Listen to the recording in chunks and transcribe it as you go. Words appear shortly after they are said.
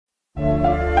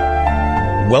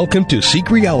Welcome to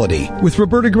Seek Reality with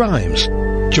Roberta Grimes.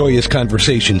 Joyous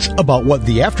conversations about what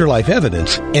the afterlife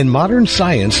evidence and modern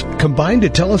science combine to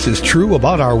tell us is true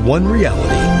about our one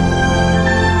reality.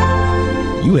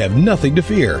 You have nothing to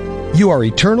fear. You are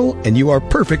eternal and you are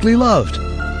perfectly loved.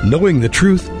 Knowing the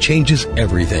truth changes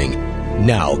everything.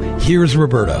 Now, here's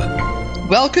Roberta.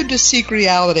 Welcome to Seek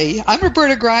Reality. I'm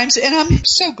Roberta Grimes, and I'm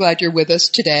so glad you're with us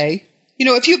today. You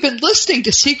know, if you've been listening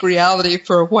to Seek Reality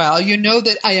for a while, you know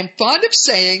that I am fond of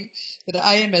saying that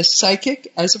I am as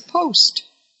psychic as a post.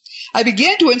 I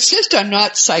began to insist I'm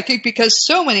not psychic because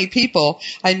so many people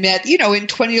I met, in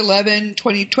 2011,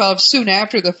 2012, soon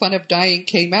after The Fun of Dying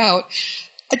came out,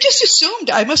 I just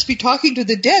assumed I must be talking to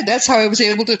the dead. That's how I was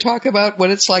able to talk about what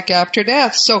it's like after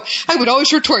death. So I would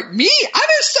always retort, me? I'm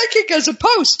as psychic as a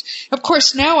post. Of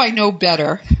course, now I know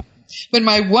better. When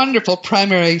my wonderful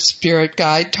primary spirit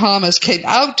guide, Thomas, came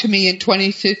out to me in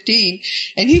 2015,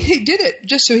 and he did it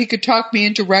just so he could talk me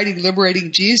into writing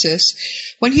Liberating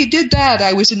Jesus. When he did that,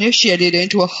 I was initiated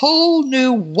into a whole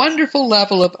new wonderful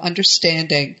level of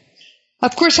understanding.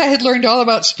 Of course, I had learned all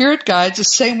about spirit guides the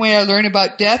same way I learn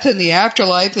about death and the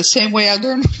afterlife, the same way I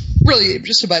learn really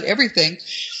just about everything.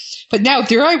 But now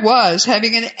there I was,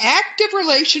 having an active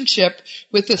relationship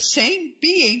with the same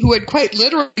being who had quite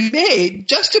literally made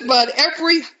just about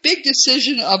every big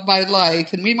decision of my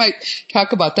life. And we might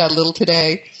talk about that a little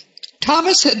today.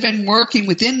 Thomas had been working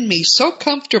within me so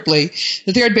comfortably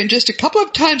that there had been just a couple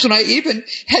of times when I even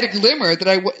had a glimmer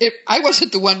that I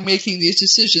wasn't the one making these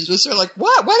decisions. It was sort of like,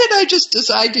 what? Why did I just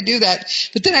decide to do that?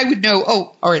 But then I would know,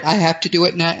 all right, I have to do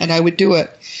it, and I would do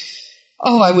it.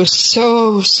 Oh, I was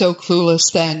so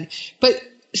clueless then. But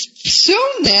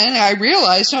soon then I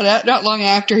realized, not long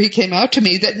after he came out to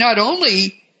me, that not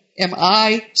only am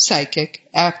I psychic,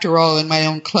 after all, in my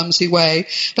own clumsy way,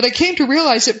 but I came to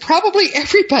realize that probably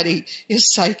everybody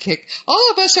is psychic.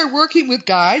 All of us are working with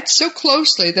guides so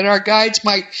closely that our guides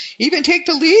might even take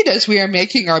the lead as we are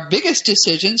making our biggest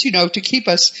decisions, to keep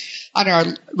us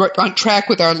on track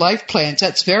with our life plans.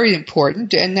 That's very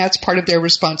important, and that's part of their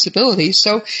responsibility.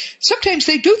 So sometimes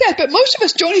they do that, but most of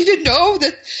us don't even know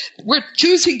that we're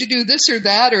choosing to do this or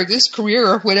that or this career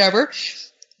or whatever,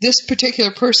 this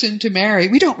particular person to marry.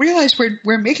 We don't realize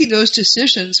we're making those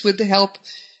decisions with the help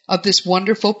of this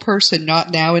wonderful person,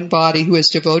 not now in body, who has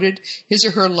devoted his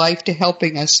or her life to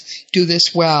helping us do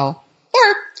this well.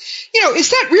 Or,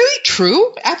 is that really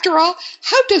true? After all,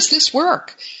 how does this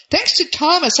work? Thanks to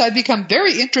Thomas, I've become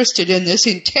very interested in this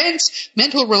intense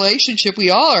mental relationship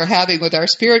we all are having with our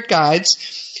spirit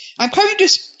guides. I'm coming to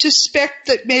suspect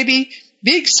that maybe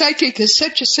being psychic is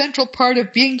such a central part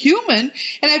of being human,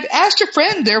 and I've asked a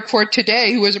friend, therefore,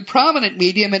 today, who is a prominent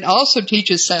medium and also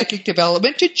teaches psychic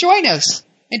development, to join us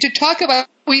and to talk about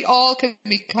how we all can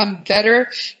become better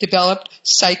developed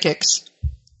psychics.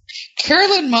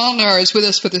 Carolyn Molnar is with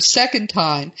us for the second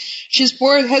time. She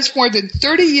has more than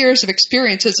 30 years of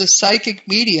experience as a psychic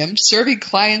medium, serving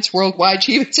clients worldwide.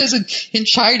 She even says in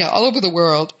China, all over the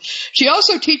world. She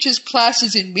also teaches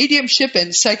classes in mediumship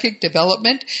and psychic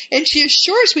development, and she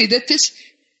assures me that this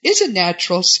is a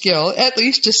natural skill, at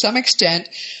least to some extent.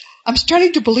 I'm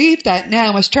starting to believe that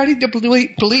now. I'm starting to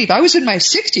believe. I was in my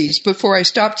 60s before I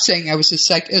stopped saying I was as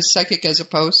psychic as a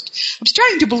post. I'm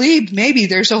starting to believe maybe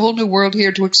there's a whole new world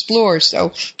here to explore.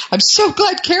 So I'm so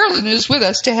glad Carolyn is with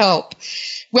us to help.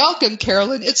 Welcome,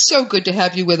 Carolyn. It's so good to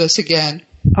have you with us again.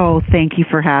 Oh, thank you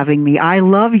for having me. I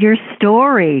love your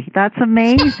story. That's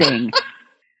amazing.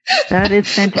 That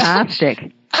is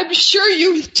fantastic. I'm sure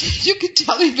you can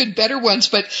tell even better ones,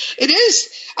 but it is,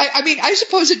 I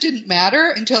suppose it didn't matter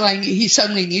until he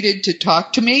suddenly needed to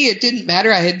talk to me. It didn't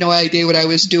matter. I had no idea what I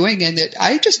was doing, and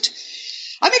I'm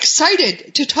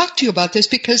excited to talk to you about this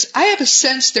because I have a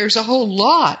sense there's a whole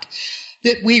lot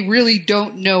that we really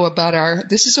don't know about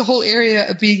this is a whole area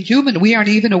of being human we aren't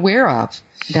even aware of.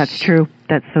 That's true.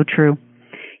 That's so true.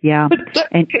 Yeah.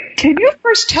 But can you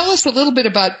first tell us a little bit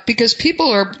about, because people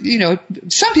are,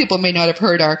 some people may not have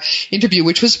heard our interview,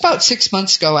 which was about 6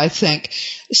 months ago, I think.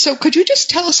 So could you just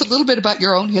tell us a little bit about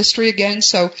your own history again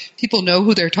so people know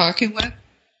who they're talking with?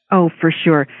 Oh, for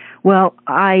sure. Well,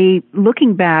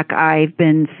 looking back, I've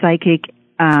been psychic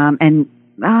and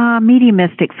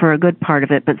mediumistic for a good part of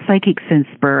it, but psychic since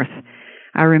birth.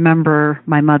 I remember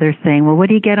my mother saying, well, what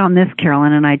do you get on this,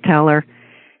 Carolyn? And I'd tell her,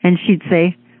 and she'd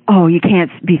say, oh, you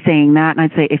can't be saying that. And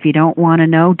I'd say, if you don't want to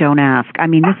know, don't ask. I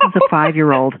mean, this is a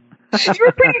 5-year-old. You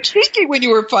were pretty cheeky when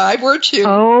you were 5, weren't you?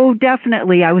 Oh,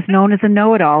 definitely. I was known as a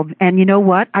know-it-all. And you know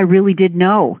what? I really did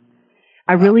know.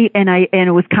 And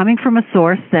it was coming from a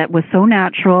source that was so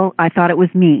natural, I thought it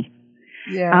was me.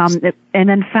 Yes. And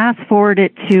then fast forward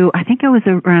it to, I think I was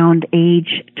around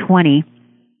age 20.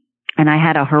 And I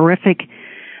had a horrific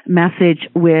message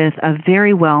with a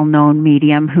very well-known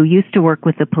medium who used to work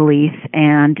with the police,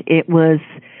 and it was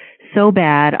so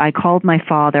bad. I called my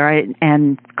father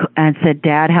and said,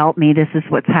 "Dad, help me. This is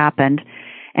what's happened."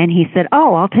 And he said,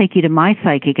 "Oh, I'll take you to my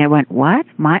psychic." I went, "What?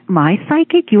 My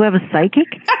psychic? You have a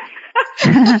psychic?"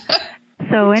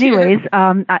 So anyways,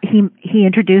 he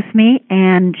introduced me,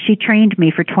 and she trained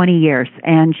me for 20 years.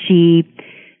 And she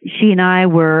and I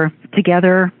were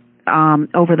together,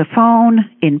 over the phone,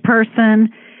 in person.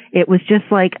 It was just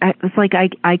like, I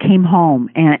came home,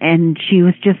 and she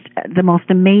was just the most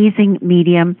amazing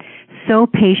medium, so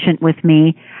patient with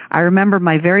me. I remember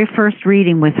my very first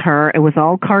reading with her. It was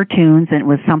all cartoons, and it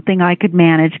was something I could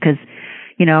manage because,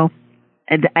 you know,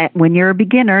 when you're a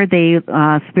beginner,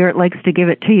 Spirit likes to give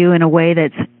it to you in a way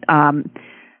that's kind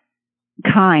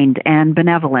and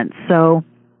benevolent. So,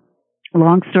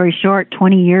 long story short,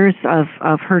 20 years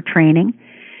of her training.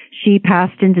 She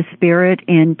passed into Spirit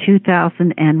in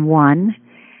 2001,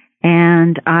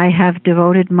 and I have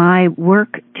devoted my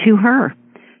work to her.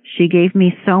 She gave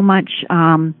me so much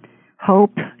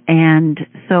hope, and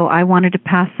so I wanted to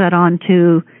pass that on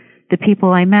to the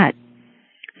people I met.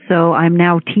 So I'm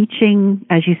now teaching,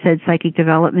 as you said, psychic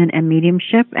development and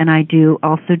mediumship, and I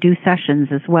also do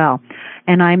sessions as well.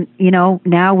 And I'm,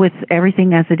 now with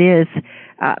everything as it is,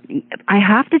 I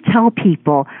have to tell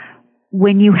people,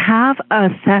 when you have a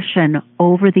session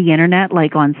over the internet,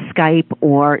 like on Skype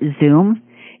or Zoom,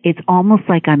 it's almost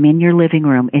like I'm in your living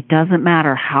room. It doesn't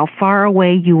matter how far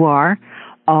away you are.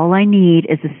 All I need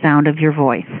is the sound of your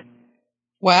voice.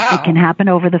 Wow. It can happen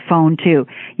over the phone too.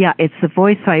 Yeah, it's the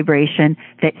voice vibration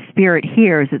that Spirit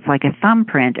hears. It's like a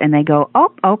thumbprint, and they go,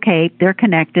 "Oh, okay, they're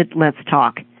connected. Let's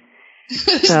talk."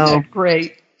 Isn't that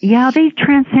great? Yeah, they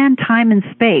transcend time and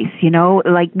space,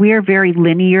 like we're very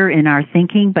linear in our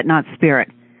thinking, but not Spirit.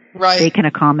 Right. They can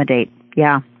accommodate.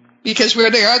 Yeah. Because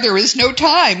where they are, there is no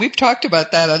time. We've talked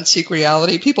about that on Seek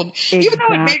Reality. People, exactly. Even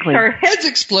though it makes our heads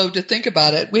explode to think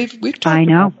about it, we've talked I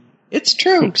know. about it. It's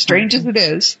true, exactly. Strange as it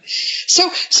is.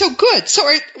 So good. So,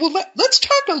 let's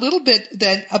talk a little bit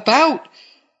then about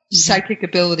psychic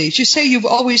abilities. You say you've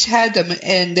always had them,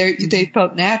 and they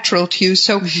felt natural to you.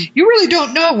 So you really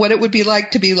don't know what it would be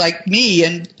like to be like me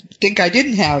and think I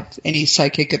didn't have any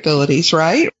psychic abilities,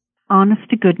 right? Honest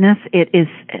to goodness, it is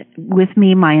with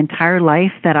me my entire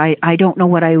life that I don't know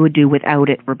what I would do without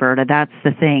it, Roberta. That's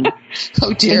the thing.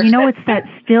 Oh, dear. And it's that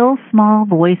still small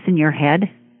voice in your head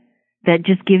that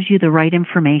just gives you the right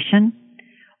information,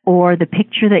 or the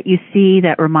picture that you see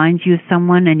that reminds you of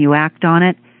someone and you act on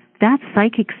it. That's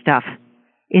psychic stuff.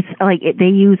 It's like they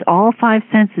use all 5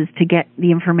 senses to get the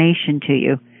information to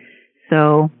you.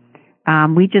 So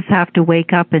we just have to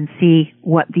wake up and see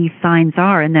what these signs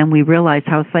are, and then we realize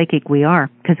how psychic we are,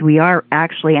 because we are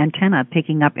actually antenna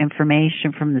picking up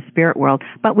information from the spirit world,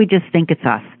 but we just think it's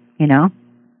us,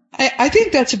 I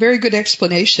think that's a very good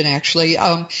explanation, actually,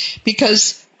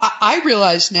 because I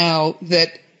realize now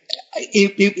that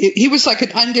he was like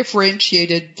an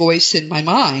undifferentiated voice in my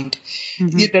mind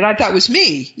that I thought was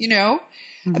me, I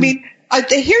mean,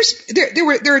 there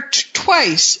were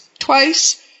twice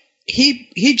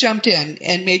he jumped in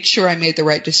and made sure I made the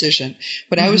right decision.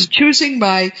 When I was choosing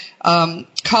my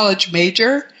college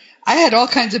major, I had all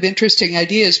kinds of interesting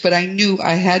ideas, but I knew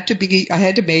I had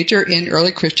to major in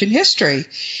early Christian history.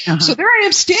 So there I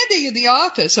am standing in the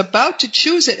office about to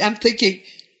choose it. I'm thinking,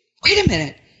 wait a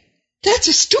minute. That's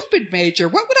a stupid major.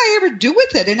 What would I ever do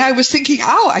with it? And I was thinking,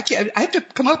 I have to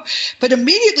come up. But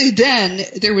immediately then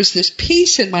there was this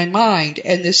peace in my mind,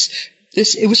 and this,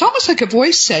 it was almost like a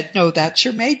voice said, no, that's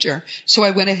your major. So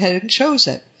I went ahead and chose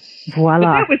it.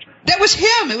 Voila. That was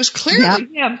him. It was clearly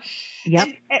him.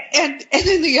 Yep. And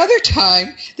then the other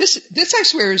time, this I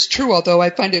swear is true, although I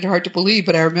find it hard to believe,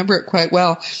 but I remember it quite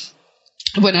well.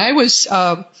 When I was,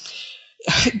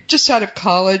 just out of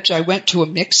college, I went to a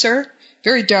mixer,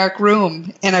 very dark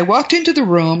room, and I walked into the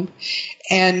room,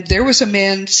 and there was a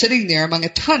man sitting there among a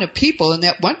ton of people, and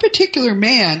that one particular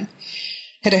man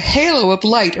had a halo of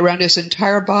light around his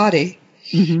entire body.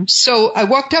 So I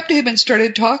walked up to him and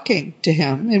started talking to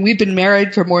him, and we'd been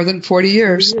married for more than 40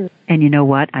 years. And you know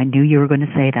what? I knew you were going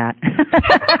to say that.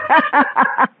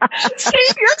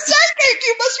 Steve, you're psychic.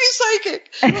 You must be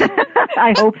psychic.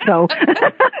 I hope so.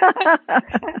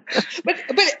 but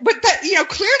that,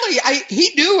 clearly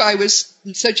he knew I was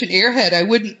such an airhead. I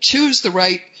wouldn't choose the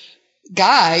right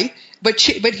guy. But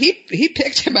he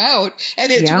picked him out,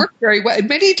 and it's worked very well.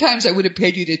 Many times I would have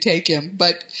paid you to take him,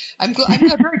 but I'm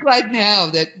very glad now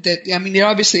that I mean,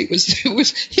 obviously he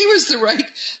was the right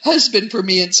husband for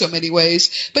me in so many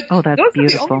ways. But that's those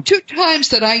beautiful. are the only 2 times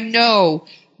that I know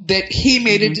that he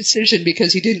made a decision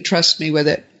because he didn't trust me with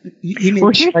it.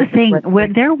 Well, here's the thing.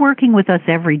 They're working with us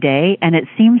every day, and it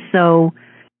seems so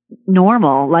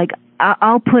normal. Like,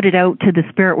 I'll put it out to the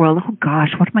spirit world. Oh,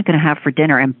 gosh, what am I going to have for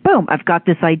dinner? And boom, I've got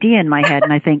this idea in my head,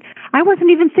 and I think, I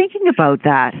wasn't even thinking about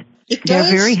that. They're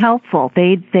very helpful.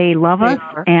 They love us,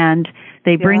 and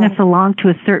they bring us along to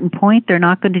a certain point. They're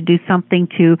not going to do something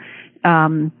to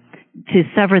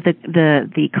sever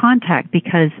the contact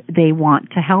because they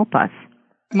want to help us.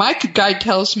 My guide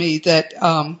tells me that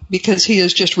because he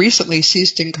has just recently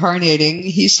ceased incarnating,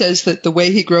 he says that the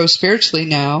way he grows spiritually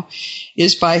now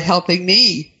is by helping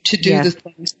me to do the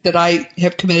things that I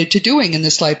have committed to doing in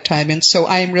this lifetime. And so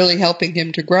I am really helping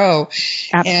him to grow.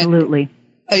 Absolutely.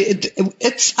 And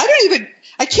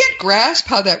I can't grasp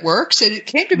how that works. And it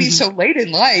came to me so late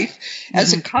in life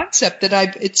as a concept that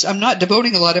I'm not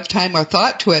devoting a lot of time or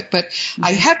thought to it, but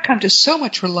I have come to so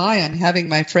much rely on having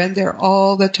my friend there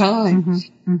all the time.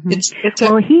 He's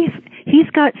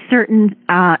got certain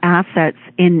assets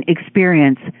in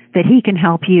experience that he can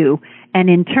help you. And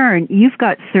in turn, you've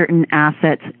got certain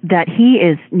assets that he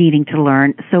is needing to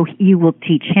learn, so you will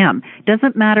teach him.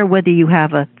 Doesn't matter whether you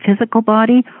have a physical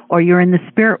body or you're in the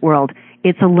spirit world.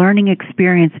 It's a learning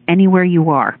experience anywhere you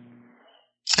are.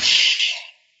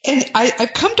 And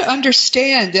I've come to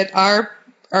understand that our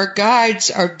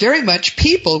guides are very much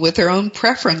people with their own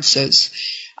preferences.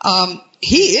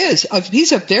 He's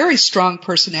a very strong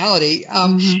personality.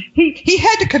 He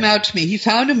had to come out to me. He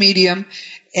found a medium,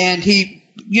 and he,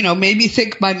 made me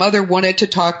think my mother wanted to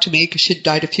talk to me because she'd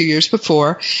died a few years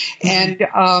before. And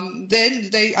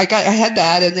then I had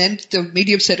that, and then the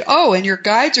medium said, "Oh, and your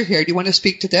guides are here. Do you want to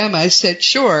speak to them?" I said,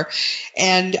 "Sure."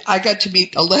 And I got to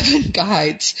meet 11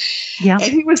 guides. Yeah.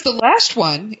 And he was the last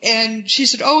one. And she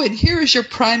said, "Oh, and here is your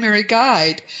primary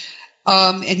guide."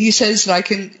 And he says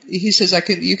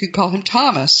you can call him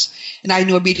Thomas. And I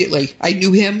knew immediately. I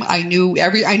knew him. I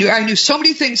knew so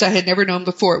many things I had never known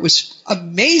before. It was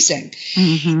amazing.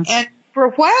 And for a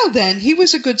while then, he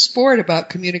was a good sport about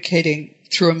communicating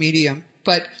through a medium.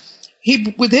 But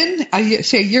within, a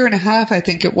year and a half, I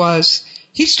think it was,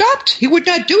 he stopped. He would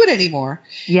not do it anymore.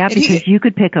 Yeah, because you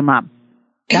could pick him up.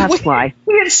 That's why.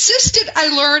 He insisted I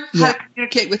learn how to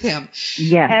communicate with him.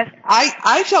 Yes. And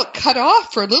I felt cut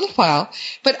off for a little while,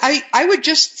 but I would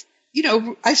just,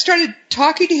 I started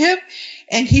talking to him,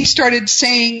 and he started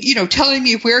saying, telling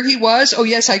me where he was. "Oh,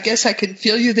 yes, I guess I can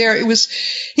feel you there."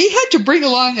 He had to bring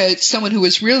along someone who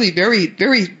was really very,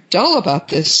 very dull about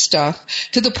this stuff,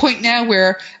 to the point now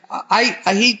where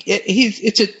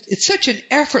it's such an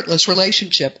effortless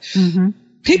relationship.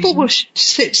 People will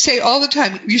say all the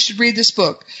time, "You should read this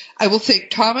book." I will think,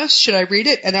 "Thomas, should I read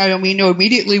it?" And I don't know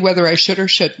immediately whether I should or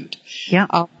shouldn't. Yeah.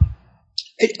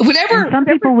 Some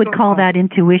people would call that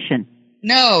intuition.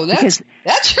 No, that's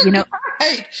your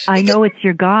guide. I know it's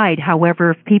your guide.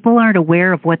 However, if people aren't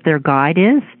aware of what their guide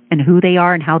is and who they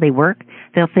are and how they work,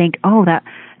 they'll think, "Oh,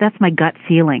 that's my gut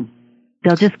feeling."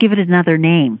 They'll just give it another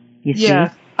name. You see?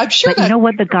 Yeah, I'm sure. But you know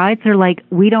what? The guides are like,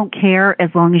 "We don't care as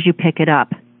long as you pick it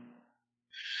up."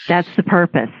 That's the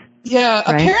purpose. Yeah,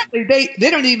 right? Apparently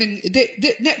they don't even,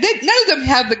 none of them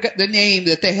have the name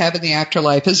that they have in the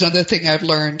afterlife is another thing I've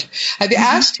learned. I've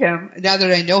asked him, now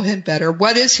that I know him better,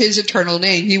 what is his eternal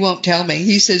name? He won't tell me.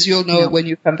 He says, "You'll know it when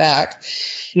you come back."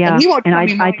 Yeah, and he won't tell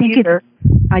me I think either.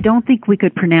 I don't think we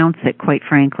could pronounce it, quite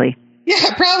frankly.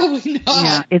 Yeah, probably not.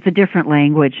 Yeah, it's a different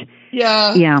language.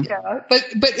 Yeah. But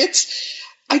it's,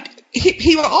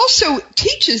 he also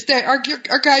teaches that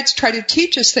our guides try to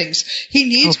teach us things. He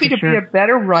needs me to be a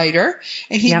better writer,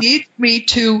 and he needs me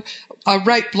to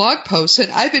write blog posts. And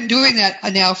I've been doing that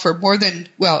now for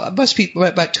it must be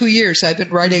about 2 years. I've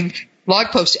been writing blog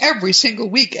posts every single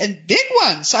week, and big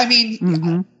ones. I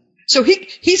mean, so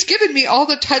he's given me all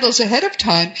the titles ahead of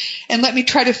time and let me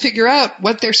try to figure out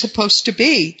what they're supposed to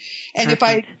be. And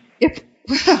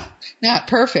not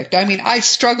perfect. I mean, I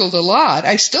struggled a lot.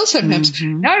 I still sometimes,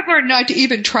 now I've learned not to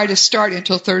even try to start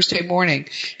until Thursday morning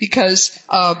because,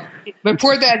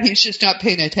 before that he's just not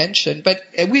paying attention. But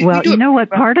we do you know what?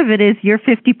 Part of it is you're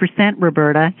 50%,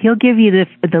 Roberta. He'll give you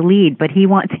the lead, but he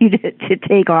wants you to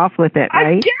take off with it,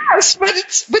 right? I guess,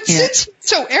 but since he's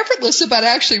so effortless about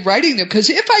actually writing them, because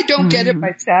if I don't get it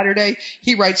by Saturday,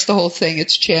 he writes the whole thing.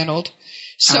 It's channeled.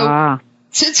 So,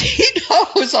 since he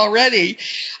knows already,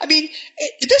 I mean,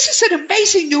 this is an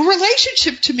amazing new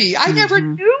relationship to me. I never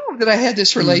knew that I had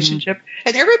this relationship.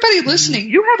 And everybody listening,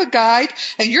 you have a guide,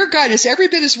 and your guide is every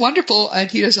bit as wonderful,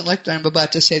 and he doesn't like that I'm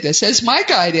about to say this, as my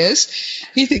guide is.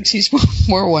 He thinks he's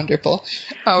more wonderful.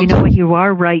 You know what? You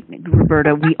are right,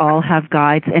 Roberta. We all have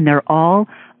guides, and they're all,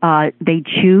 they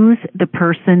choose the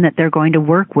person that they're going to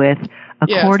work with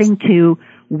according to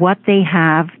what they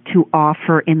have to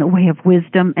offer in the way of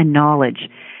wisdom and knowledge.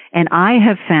 And I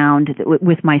have found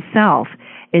with myself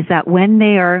is that when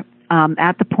they are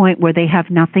at the point where they have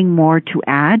nothing more to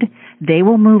add, they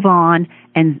will move on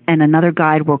and another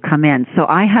guide will come in. So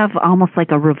I have almost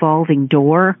like a revolving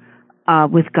door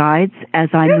with guides as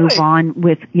I move on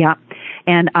with,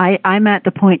 And I'm at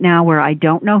the point now where I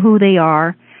don't know who they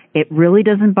are. It really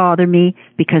doesn't bother me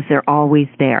because they're always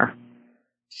there.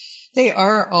 They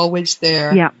are always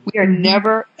there. Yeah. We are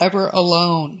never, ever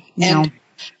alone. No. And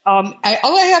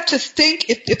all I have to think,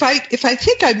 if I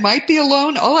think I might be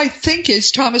alone, all I think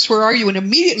is, Thomas, where are you? And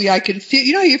immediately I can feel,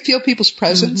 you know, you feel people's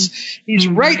presence. Mm-hmm. He's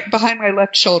right behind my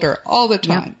left shoulder all the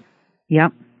time.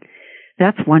 Yep.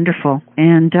 That's wonderful.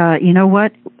 And you know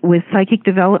what? With psychic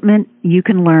development, you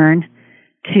can learn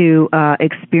to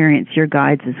experience your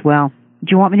guides as well. Do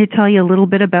you want me to tell you a little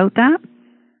bit about that?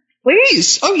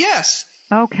 Please. Oh, yes.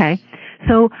 Okay.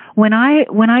 So when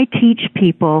I teach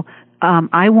people,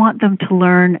 I want them to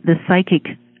learn the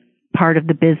psychic part of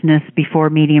the business before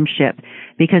mediumship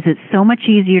because it's so much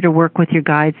easier to work with your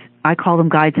guides. I call them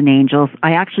guides and angels.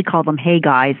 I actually call them hey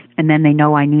guys, and then they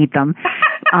know I need them.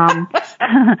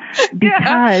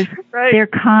 Because they're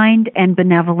kind and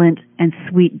benevolent and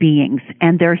sweet beings,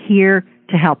 and they're here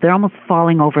to help. They're almost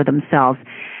falling over themselves.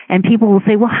 And people will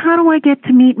say, well, how do I get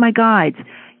to meet my guides?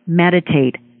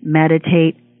 Meditate,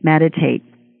 meditate, meditate.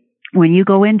 When you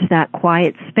go into that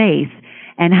quiet space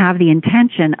and have the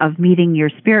intention of meeting your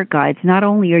spirit guides, not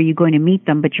only are you going to meet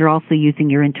them, but you're also using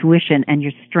your intuition and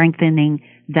you're strengthening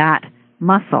that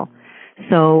muscle.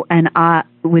 So, and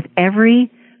with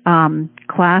every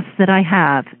class that I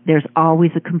have, there's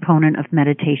always a component of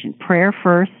meditation. Prayer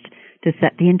first to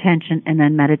set the intention, and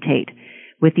then meditate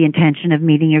with the intention of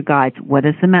meeting your guides. What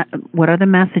are the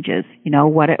messages? You know,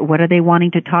 what are they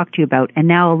wanting to talk to you about? And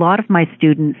now a lot of my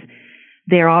students,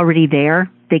 they're already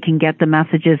there. They can get the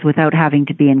messages without having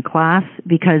to be in class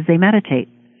because they meditate.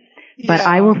 Yeah. But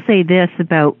I will say this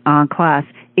about class.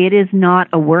 It is not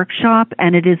a workshop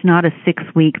and it is not a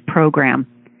 6-week program.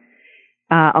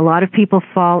 A lot of people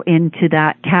fall into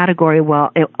that category.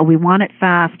 Well, we want it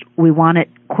fast, we want it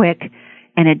quick,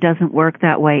 and it doesn't work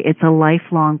that way. It's a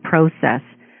lifelong process.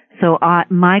 So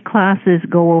my classes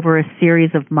go over a series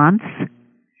of months,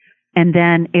 and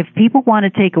then if people want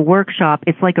to take a workshop,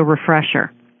 it's like a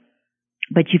refresher.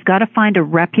 But you've got to find a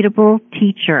reputable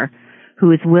teacher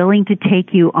who is willing to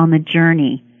take you on the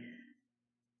journey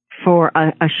for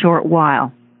a short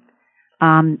while.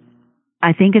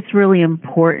 I think it's really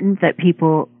important that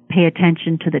people pay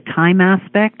attention to the time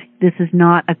aspect. This is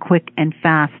not a quick and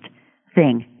fast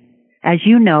thing. As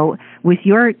you know, with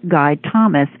your guide,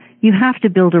 Thomas, you have to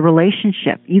build a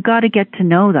relationship. You got to get to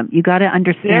know them. You got to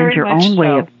understand your own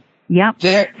way of. Yep.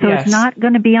 It's not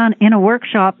going to be in a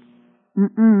workshop.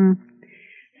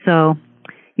 So,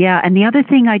 yeah. And the other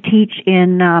thing I teach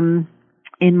in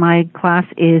my class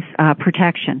is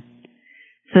protection.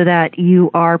 So that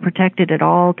you are protected at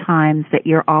all times, that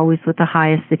you're always with the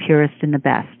highest, the purest, and the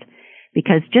best.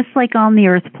 Because just like on the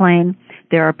earth plane,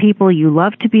 there are people you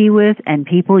love to be with and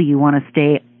people you want to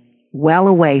stay well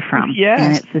away from. Yes.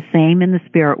 And it's the same in the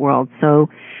spirit world. So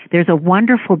there's a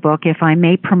wonderful book, if I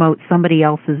may promote somebody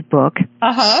else's book.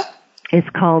 It's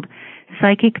called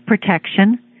Psychic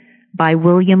Protection by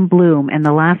William Bloom, and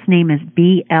the last name is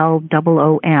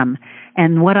Bloom.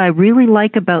 And what I really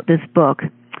like about this book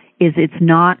is it's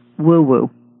not woo-woo.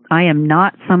 I am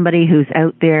not somebody who's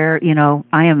out there, you know,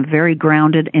 I am very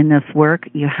grounded in this work.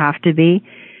 You have to be.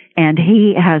 And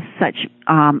he has such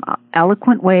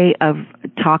eloquent way of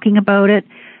talking about it,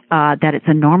 that it's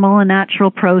a normal and natural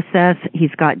process.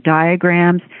 He's got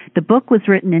diagrams. The book was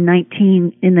written in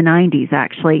the 90s,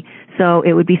 actually. So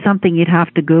it would be something you'd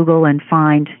have to Google and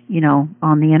find, you know,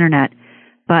 on the internet.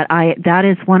 But that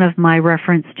is one of my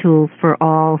reference tools for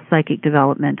all psychic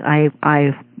development. I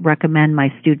recommend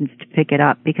my students to pick it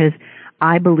up because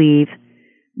I believe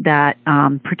that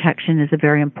protection is a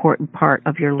very important part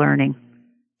of your learning.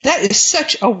 That is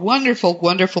such a wonderful,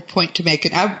 wonderful point to make.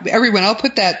 And everyone, I'll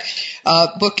put that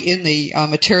book in the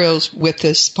materials with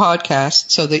this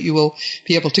podcast so that you will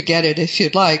be able to get it if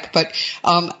you'd like. But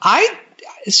I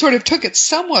sort of took it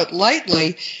somewhat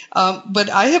lightly, but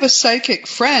I have a psychic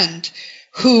friend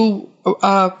who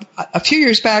a few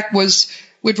years back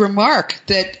would remark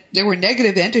that there were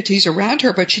negative entities around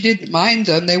her, but she didn't mind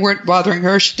them. They weren't bothering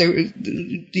her.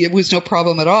 It was no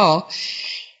problem at all.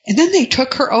 And then they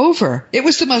took her over. It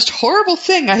was the most horrible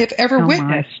thing I have ever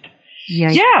witnessed.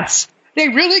 Yes, they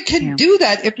really can do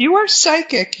that. If you are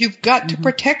psychic, you've got to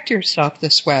protect yourself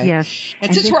this way. Yes.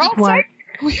 And since we're all psychic,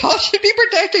 We all should be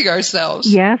protecting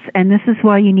ourselves. Yes, and this is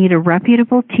why you need a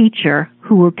reputable teacher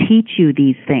who will teach you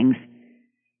these things.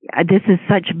 This is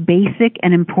such basic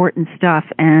and important stuff,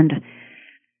 and,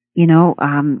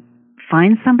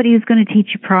 find somebody who's going to teach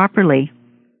you properly.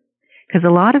 Because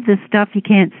a lot of this stuff you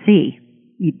can't see,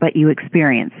 but you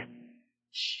experience.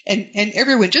 And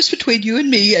everyone, just between you and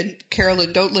me, and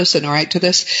Carolyn, don't listen, all right, to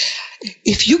this.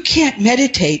 If you can't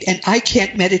meditate and I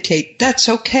can't meditate, that's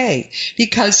okay,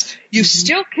 because you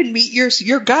still can meet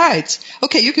your guides.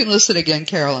 Okay, you can listen again,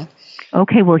 Carolyn.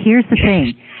 Okay, well, here's the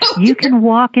thing. You can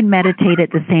walk and meditate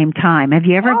at the same time. Have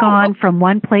you ever gone from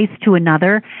one place to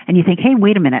another and you think, hey,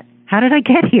 wait a minute, how did I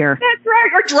get here? That's right.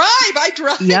 Or drive. I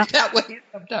drive that way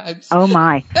sometimes. Oh,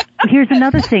 my. Here's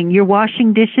another thing. You're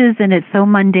washing dishes and it's so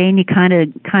mundane you kind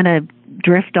of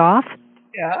drift off.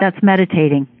 Yeah. That's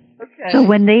meditating. Okay. So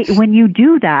when you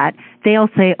do that, they'll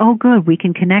say, oh, good, we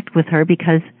can connect with her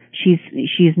because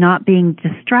she's not being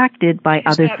distracted by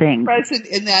other things. Present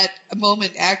in that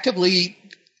moment, actively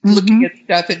looking at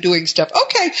stuff and doing stuff.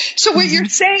 Okay, so what you're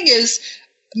saying is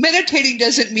meditating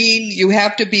doesn't mean you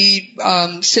have to be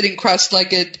sitting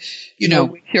cross-legged.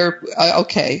 No. You're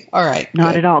okay. All right.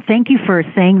 Not at all. Thank you for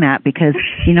saying that, because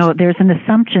there's an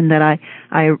assumption that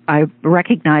I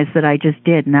recognize that I just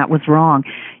did, and that was wrong.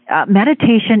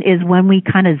 Meditation is when we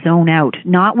kind of zone out,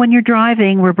 not when you're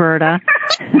driving, Roberta.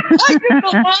 I do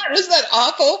a lot. Isn't that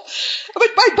awful? But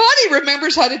my body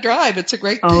remembers how to drive. It's a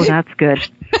great thing. Oh, that's good.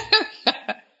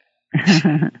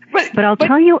 But I'll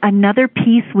tell you another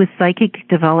piece with psychic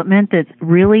development that's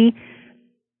really,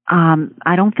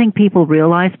 I don't think people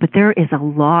realize, but there is a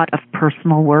lot of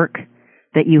personal work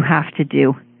that you have to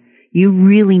do. You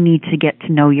really need to get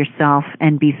to know yourself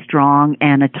and be strong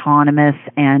and autonomous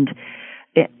and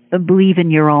believe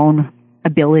in your own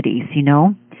abilities,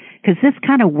 because this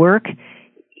kind of work,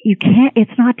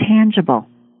 it's not tangible.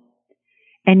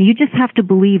 And you just have to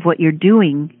believe what you're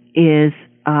doing is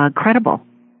credible.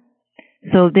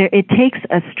 So it takes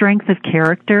a strength of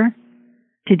character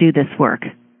to do this work.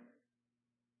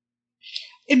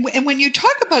 And when you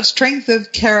talk about strength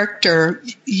of character,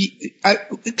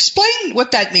 explain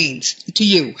what that means to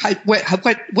you.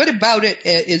 What about it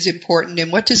is important,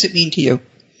 and what does it mean to you?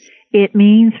 It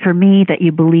means for me that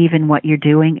you believe in what you're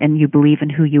doing and you believe in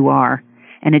who you are.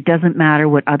 And it doesn't matter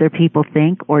what other people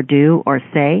think or do or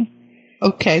say.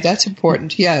 Okay, that's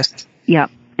important, yes. Yeah,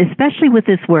 especially with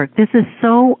this work. This is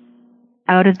so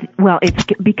it's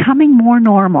becoming more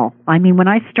normal. I mean, when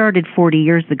I started 40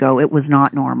 years ago, it was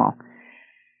not normal.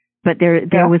 But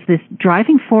there was this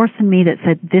driving force in me that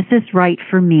said, this is right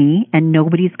for me and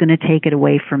nobody's going to take it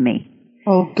away from me.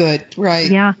 Oh, good, right.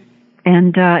 Yeah.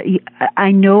 And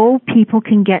I know people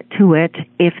can get to it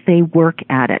if they work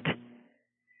at it.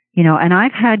 And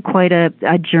I've had quite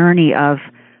a journey of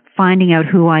finding out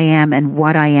who I am and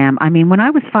what I am. I mean, when I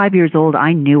was 5 years old,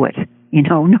 I knew it.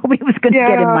 Nobody was going to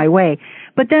get in my way.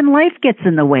 But then life gets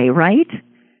in the way, right?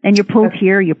 And you're pulled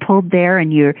here, you're pulled there,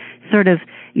 and you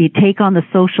take on the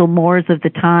social mores of the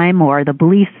time or the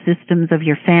belief systems of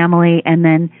your family, and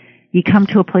then you come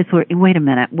to a place where, wait a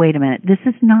minute, this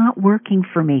is not working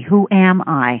for me. Who am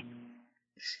I?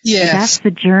 Yes. That's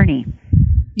the journey.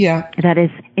 Yeah. That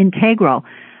is integral.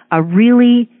 A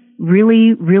really,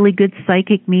 really, really good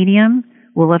psychic medium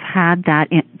will have had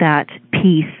that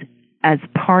piece as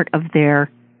part of their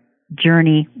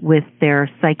journey with their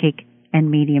psychic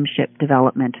and mediumship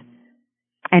development.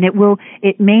 And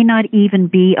it may not even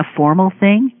be a formal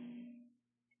thing,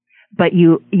 but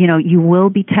you will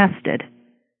be tested.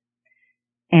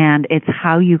 And it's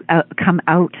how you come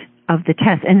out of the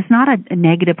test. And it's not a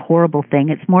negative, horrible thing.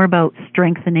 It's more about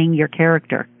strengthening your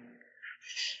character.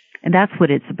 And that's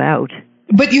what it's about.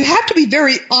 But you have to be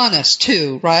very honest,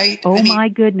 too, right? Oh, my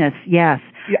goodness, yes.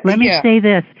 Let me say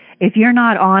this. If you're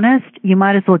not honest, you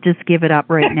might as well just give it up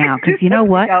right now. Because you know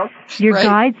what? Your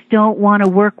guides don't want to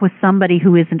work with somebody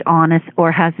who isn't honest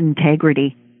or has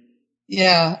integrity.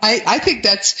 Yeah, I think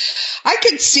I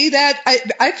can see that.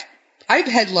 I've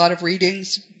had a lot of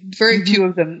readings. Very few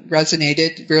of them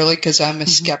resonated, really, because I'm a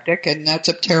skeptic, and that's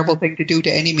a terrible thing to do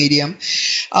to any medium.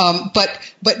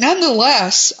 But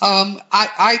nonetheless,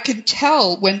 I can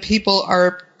tell when people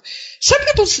are. Some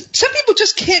people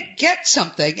just can't get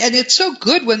something, and it's so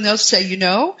good when they'll say,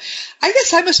 I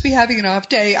guess I must be having an off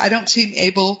day. I don't seem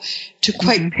able to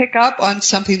quite pick up on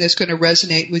something that's going to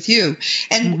resonate with you.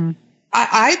 And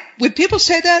when people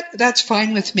say that, that's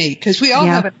fine with me, because we all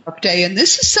have an off day, and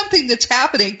this is something that's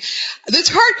happening that's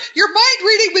hard. Your mind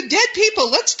reading with dead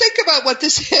people. Let's think about what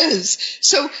this is.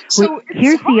 So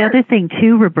here's the other thing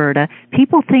too, Roberta.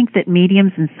 People think that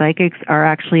mediums and psychics are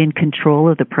actually in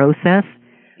control of the process.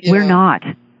 Yeah. We're not.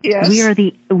 Yes.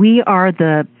 We are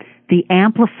the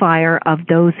amplifier of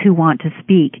those who want to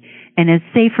speak. And as,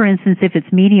 say, for instance, if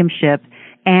it's mediumship,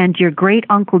 and your great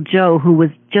Uncle Joe, who was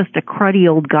just a cruddy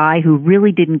old guy who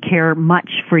really didn't care much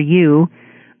for you,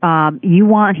 you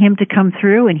want him to come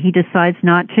through and he decides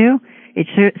not to, it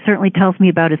certainly tells me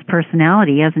about his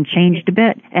personality. He hasn't changed a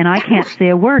bit. And I can't say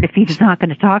a word if he's not going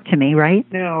to talk to me, right?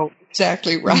 No,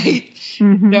 exactly right.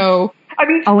 Mm-hmm. No. I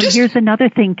mean, and here's another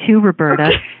thing too,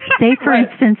 Roberta. Say, for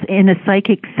instance, in a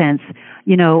psychic sense,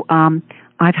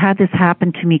 I've had this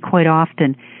happen to me quite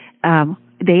often.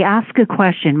 They ask a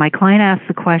question, my client asks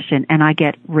a question, and I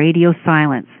get radio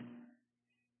silence.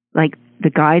 Like,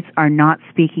 the guides are not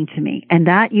speaking to me. And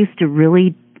that used to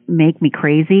really make me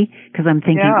crazy, because I'm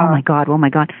thinking, oh my God.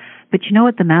 But you know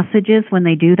what the message is when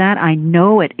they do that? I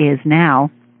know it is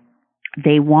now.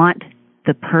 They want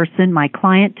the person, my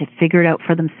client, to figure it out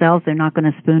for themselves. They're not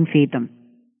going to spoon feed them.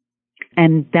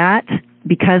 And that,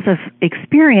 because of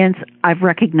experience, I've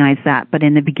recognized that. But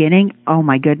in the beginning, oh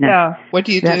my goodness. Yeah. What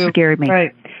do you do? That scared me.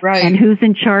 Right. And who's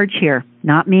in charge here?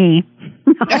 Not me.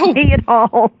 Not me at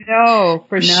all. No,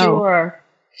 for sure.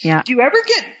 Yeah. Do you ever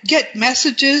get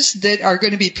messages that are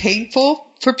going to be painful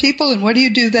for people, and what do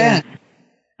you do then? Yes.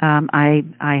 I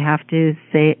have to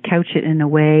couch it in a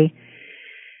way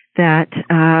that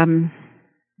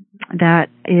that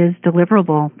is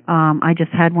deliverable. I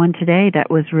just had one today that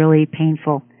was really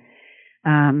painful.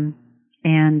 And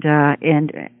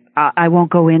I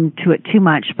won't go into it too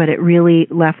much, but it really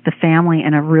left the family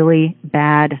in a really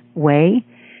bad way.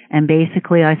 And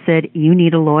basically I said, you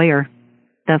need a lawyer.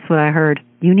 That's what I heard.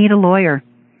 You need a lawyer.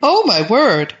 Oh, my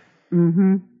word.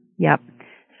 Mm-hmm. Yep.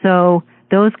 So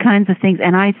those kinds of things.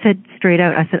 And I said straight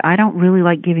out, I said, I don't really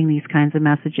like giving these kinds of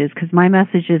messages because my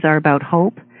messages are about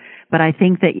hope. But I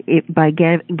think that by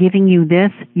giving you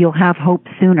this, you'll have hope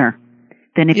sooner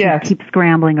than if you keep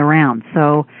scrambling around.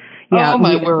 So, yeah. Oh,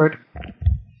 my word.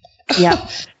 Yeah.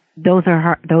 Those are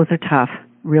hard, those are tough,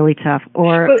 really tough.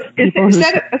 Or is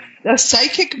that a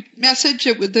psychic message?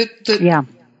 Yeah.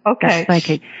 Okay. That's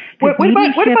psychic. What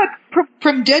about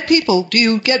from dead people? Do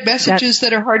you get messages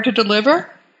that are hard to deliver?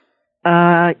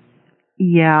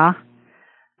 Yeah.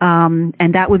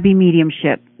 And that would be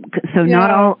mediumship. So not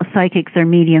all psychics are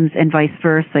mediums and vice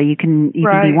versa. You can be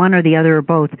one or the other or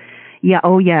both. Yeah.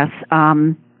 Oh, yes.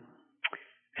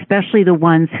 Especially the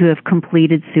ones who have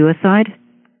completed suicide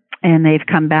and they've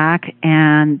come back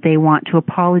and they want to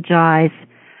apologize,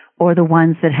 or the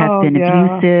ones that have been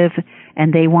abusive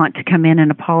and they want to come in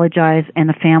and apologize, and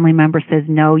the family member says,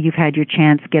 no, you've had your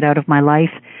chance, get out of my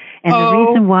life. And the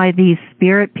reason why these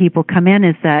spirit people come in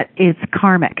is that it's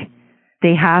karmic.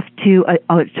 They have to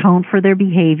atone for their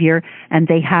behavior, and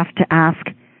they have to ask,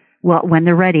 well, when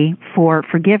they're ready, for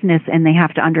forgiveness, and they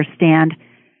have to understand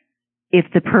if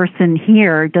the person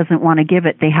here doesn't want to give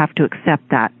it, they have to accept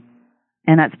that.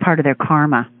 And that's part of their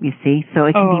karma, you see. So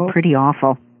it can be pretty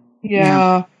awful.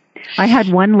 Yeah. I had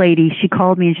one lady, she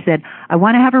called me and she said, I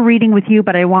want to have a reading with you,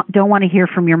 but I don't want to hear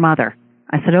from your mother.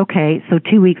 I said, okay. So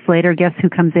 2 weeks later, guess who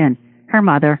comes in? Her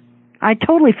mother. I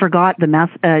totally forgot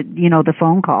the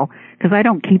phone call, because I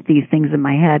don't keep these things in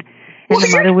my head. And the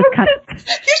mother was kind of... You're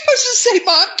supposed to say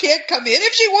Mom can't come in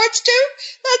if she wants to?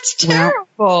 That's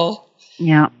terrible.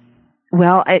 Yeah.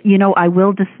 Well, I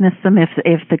will dismiss them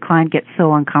if the client gets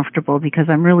so uncomfortable, because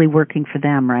I'm really working for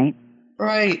them, right?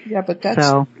 Right. Yeah, but that's...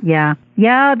 So, yeah.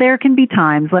 Yeah, there can be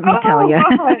times, let me tell you.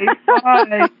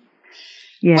 Right.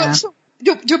 Yeah. Well, so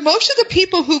do most of the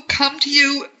people who come to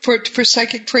you for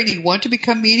psychic training want to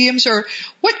become mediums, or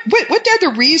what are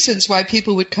the reasons why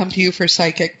people would come to you for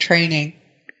psychic training?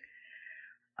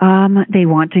 They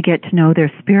want to get to know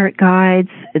their spirit guides.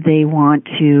 They want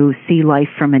to see life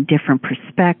from a different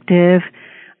perspective.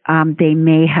 They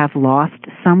may have lost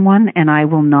someone, and I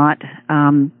will not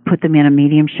put them in a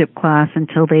mediumship class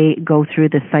until they go through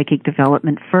the psychic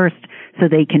development first, so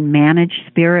they can manage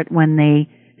spirit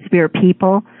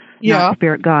people, not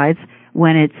spirit guides,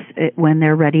 when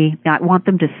they're ready. I want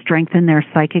them to strengthen their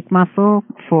psychic muscle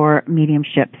for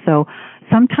mediumship. So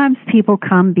sometimes people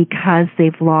come because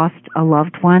they've lost a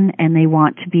loved one and they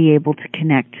want to be able to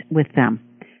connect with them.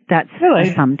 That's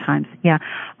really sometimes. Yeah.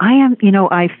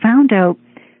 I found out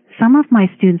some of my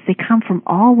students, they come from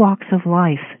all walks of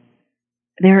life.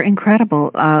 They're incredible.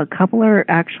 A couple are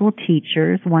actual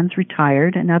teachers. One's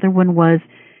retired. Another one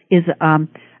is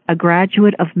a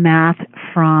graduate of math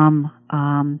from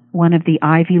one of the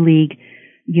Ivy League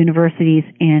universities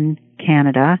in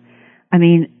Canada. I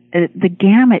mean, the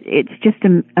gamut, it's just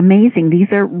amazing. These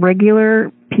are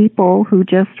regular people who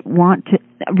just want to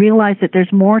realize that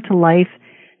there's more to life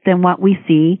than what we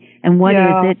see, and what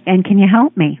is it, and can you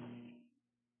help me?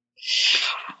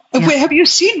 Yeah. Wait, have you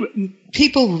seen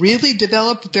people really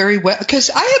develop very well? Because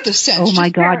I have the sense. Oh my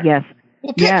God, yes.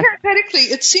 Well, yes. parenthetically,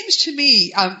 it seems to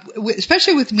me,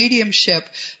 especially with mediumship,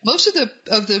 most of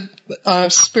the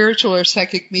spiritual or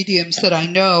psychic mediums that I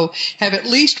know have at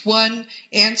least one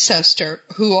ancestor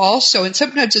who also, and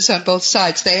sometimes it's on both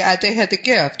sides. They had the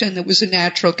gift, and it was a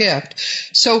natural gift.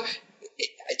 So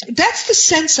that's the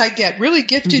sense I get. Really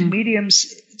gifted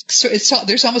mediums. So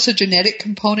there's almost a genetic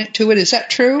component to it. Is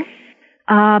that true?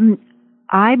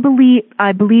 I believe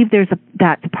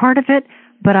that's part of it.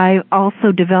 But I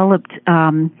also developed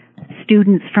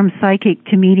students from psychic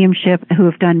to mediumship who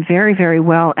have done very, very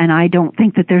well, and I don't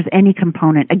think that there's any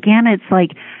component. Again, it's like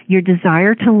your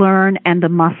desire to learn and the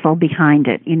muscle behind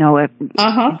it,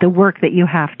 the work that you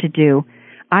have to do.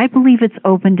 I believe it's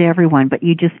open to everyone, but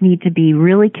you just need to be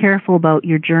really careful about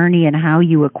your journey and how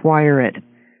you acquire it.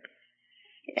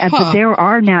 But there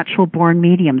are natural-born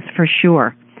mediums, for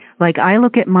sure. Like, I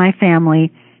look at my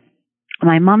family,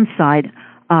 my mom's side,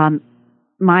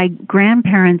 my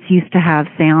grandparents used to have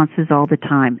seances all the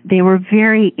time. They were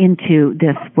very into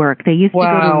this work. They used to go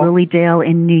to Lilydale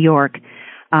in New York.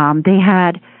 They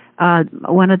had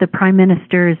one of the prime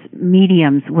minister's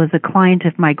mediums was a client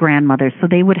of my grandmother. So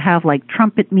they would have like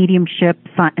trumpet mediumship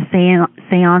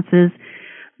seances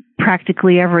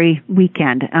practically every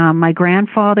weekend. My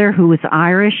grandfather, who was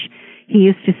Irish, he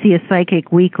used to see a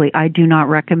psychic weekly. I do not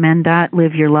recommend that.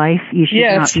 Live your life. You should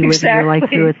not be living your life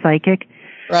through a psychic.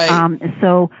 Right.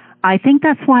 So I think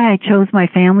that's why I chose my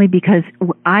family, because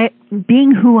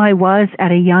being who I was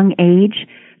at a young age,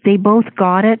 they both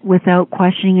got it without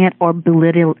questioning it or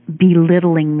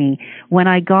belittling me. When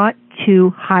I got to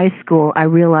high school, I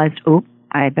realized,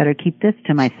 I better keep this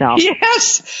to myself.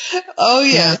 Yes. Oh,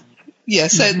 yeah.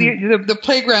 Yes. Mm-hmm. The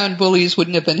playground bullies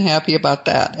wouldn't have been happy about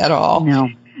that at all.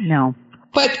 No.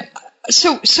 But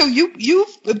so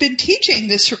you've been teaching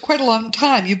this for quite a long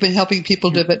time. You've been helping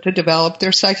people to develop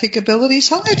their psychic abilities.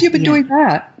 How long have you been doing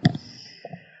that?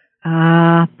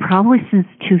 Probably since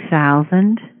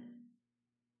 2000.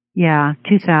 Yeah,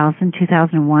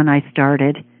 2001 I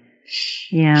started.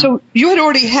 Yeah. So you had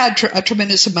already had a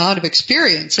tremendous amount of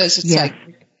experience as a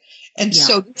psychic. And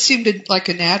so it seemed like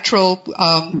a natural,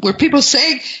 were people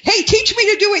saying, hey, teach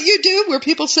me to do what you do? Were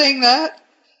people saying that?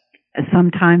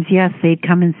 Sometimes, yes, they'd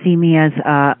come and see me as,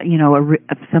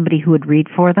 somebody who would read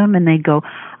for them, and they'd go,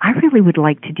 I really would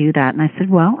like to do that. And I said,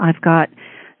 well, I've got,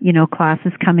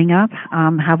 classes coming up.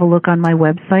 Have a look on my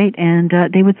website, and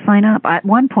they would sign up. At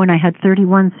one point, I had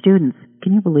 31 students.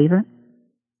 Can you believe it?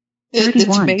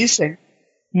 It's amazing.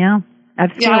 Yeah.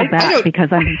 I've scaled back because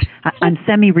I'm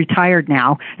semi-retired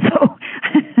now. So,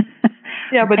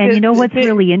 and you know what's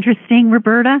really interesting,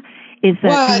 Roberta? Is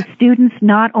that these students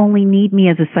not only need me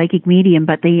as a psychic medium,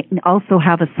 but they also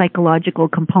have a psychological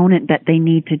component that they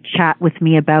need to chat with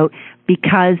me about,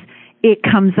 because it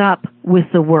comes up with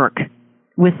the work,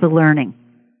 with the learning.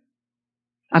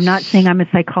 I'm not saying I'm a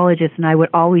psychologist and I would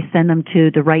always send them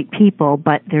to the right people,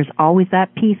 but there's always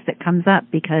that piece that comes up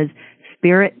because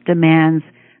spirit demands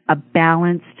a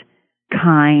balanced,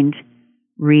 kind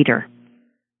reader.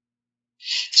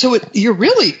 So you're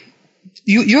really...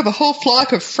 You have a whole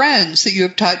flock of friends that you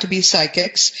have taught to be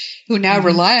psychics who now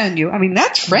rely on you. I mean,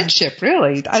 that's friendship,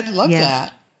 really. I love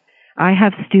that. I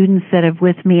have students that have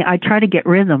with me. I try to get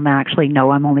rid of them, actually.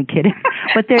 No, I'm only kidding.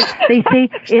 But they say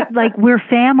it's like we're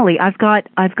family. I've got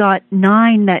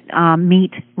 9 that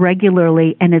meet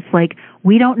regularly, and it's like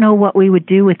we don't know what we would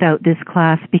do without this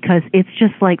class because it's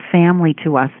just like family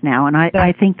to us now. And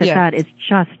I think that is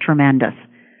just tremendous.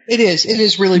 It is. It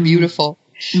is really beautiful.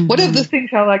 Mm-hmm. One of the things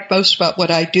I like most about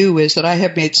what I do is that I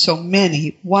have made so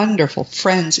many wonderful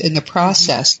friends in the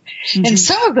process. Mm-hmm. And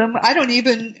some of them, I don't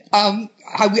even,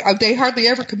 they hardly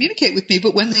ever communicate with me,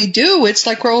 but when they do, it's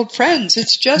like we're old friends.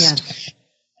 It's just,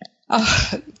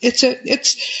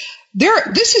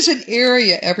 this is an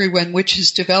area, everyone, which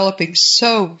is developing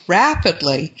so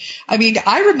rapidly. I mean,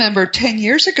 I remember 10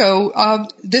 years ago,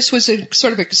 this was a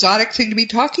sort of exotic thing to be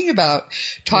talking about,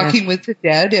 with the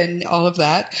dead and all of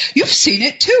that. You've seen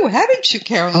it too, haven't you,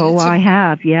 Carolyn? Oh, I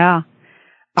have, yeah.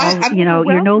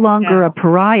 You're no longer a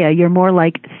pariah. You're more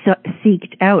like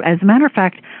seeked out. As a matter of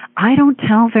fact, I don't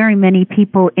tell very many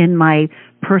people in my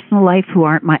personal life who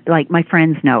aren't my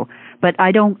friends know. But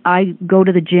I go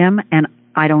to the gym and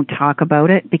I don't talk about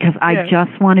it because I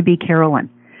just want to be Carolyn.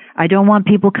 I don't want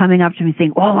people coming up to me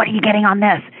saying, "Oh, what are you getting on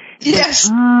this?" Yes.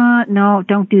 No,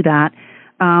 don't do that.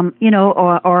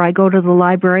 Or I go to the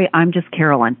library. I'm just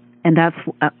Carolyn, and that's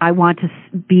I want to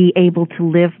be able to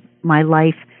live my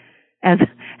life as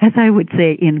I would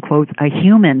say in quotes, a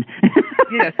human.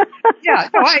 Yes. Yeah.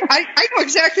 No, I know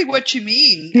exactly what you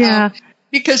mean. Yeah.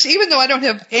 because even though I don't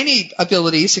have any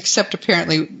abilities except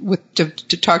apparently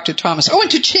to talk to Thomas, and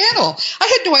to channel, I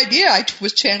had no idea I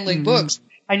was channeling books.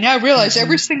 I now realize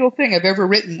every single thing I've ever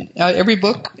written, every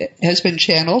book has been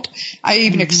channeled. I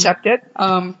even accept it.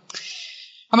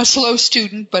 I'm a slow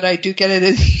student, but I do get it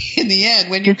in the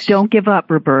end. Just don't give up,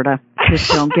 Roberta.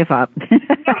 Just don't give up.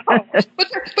 No,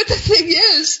 but the thing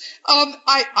is,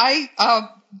 I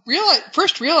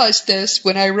first realized this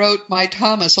when I wrote My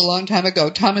Thomas a long time ago.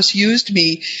 Thomas used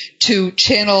me to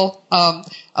channel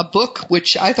a book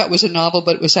which I thought was a novel,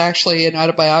 but it was actually an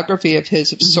autobiography of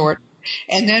his of sort.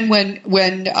 And then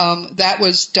when that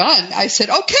was done, I said,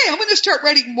 okay, I'm going to start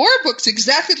writing more books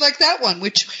exactly like that one,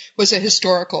 which was a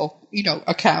historical,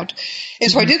 account. And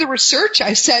so I did the research.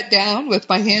 I sat down with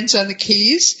my hands on the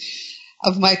keys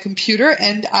of my computer,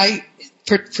 and I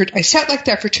sat like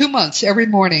that for 2 months every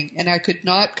morning, and I could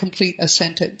not complete a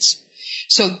sentence.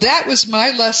 So that was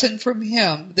my lesson from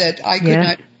him, that I could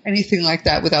not do anything like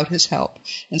that without his help.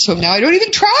 And so now I don't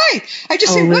even try. I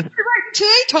just say, what are you writing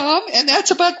today, Tom? And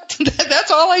that's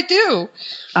all I do.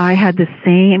 I had the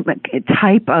same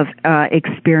type of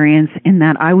experience in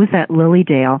that I was at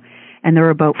Lilydale, and there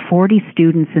were about 40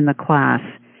 students in the class.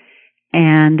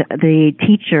 And the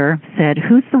teacher said,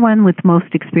 who's the one with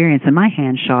most experience? And my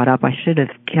hand shot up. I should have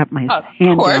kept my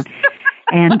hand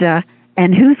down.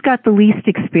 And who's got the least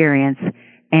experience?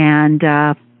 And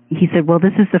he said, well,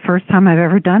 this is the first time I've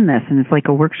ever done this. And it's like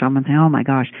a workshop. I'm saying, oh my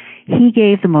gosh. He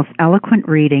gave the most eloquent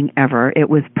reading ever. It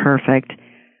was perfect.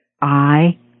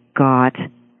 I got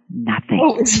nothing.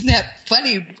 Oh, isn't that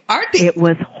funny? Aren't they? It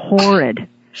was horrid.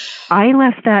 I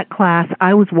left that class.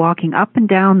 I was walking up and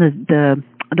down the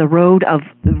roads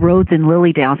in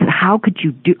Lilydale. I said, how could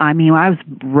you do, I was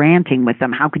ranting with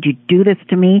them. How could you do this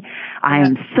to me? I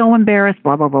am so embarrassed,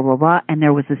 blah, blah, blah, blah, blah. And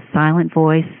there was a silent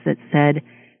voice that said,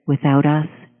 without us,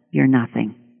 you're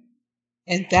nothing.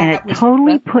 And it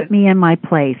totally put me in my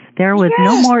place. There was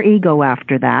no more ego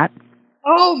after that.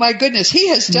 Oh my goodness. He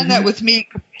has done that with me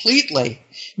completely.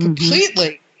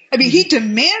 He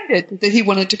demanded that he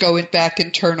wanted to go back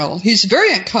internal. He's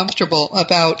very uncomfortable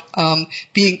about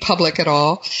being public at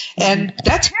all. And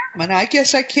that's him, and I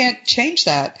guess I can't change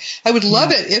that. I would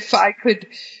love it if I could,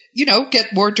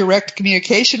 get more direct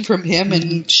communication from him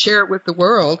and share it with the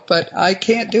world, but I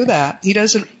can't do that. He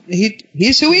doesn't,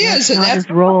 he's who he is, and that's his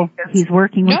role. He's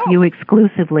working with you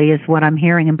exclusively is what I'm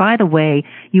hearing. And by the way,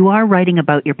 you are writing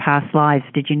about your past lives.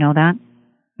 Did you know that?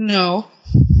 No.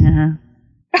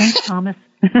 Thanks, Thomas.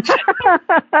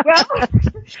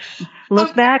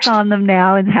 Look back on them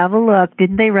now and have a look.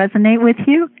 Didn't they resonate with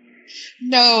you?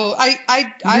 No,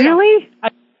 I really?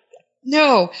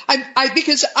 No,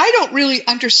 because I don't really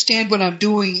understand what I'm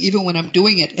doing, even when I'm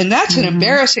doing it, and that's an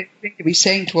embarrassing thing to be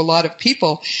saying to a lot of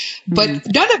people. But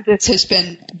none of this has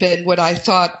been what I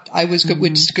thought I was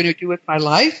going to do with my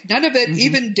life. None of it,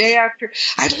 even day after.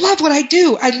 I love what I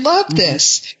do. I love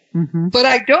this. But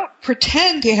I don't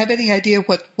pretend to have any idea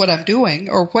what I'm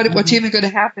doing or what's even going to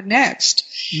happen next.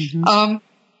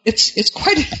 It's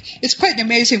quite an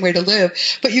amazing way to live.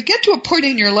 But you get to a point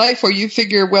in your life where you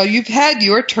figure, well, you've had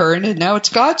your turn and now it's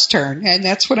God's turn, and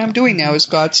that's what I'm doing now is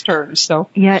God's turn. So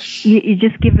you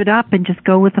just give it up and just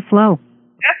go with the flow.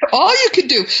 That's all you can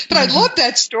do. But I love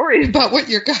that story about what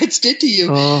your guides did to you.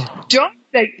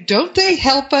 Don't they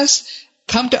help us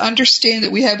come to understand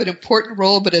that we have an important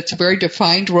role, but it's a very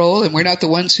defined role, and we're not the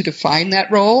ones who define that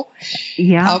role?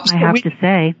 Yeah, I have to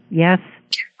say, yes.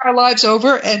 Our lives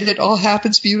over, and it all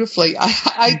happens beautifully.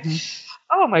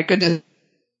 Oh my goodness.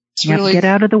 Get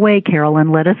out of the way, Carol,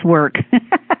 and let us work.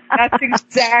 That's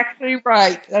exactly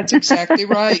right. And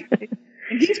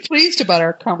he's pleased about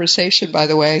our conversation, by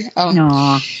the way.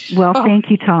 Thank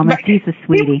you, Thomas. He's a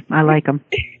sweetie. I like him.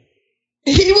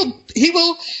 He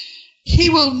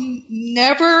will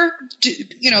never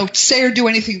say or do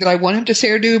anything that I want him to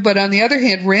say or do, but on the other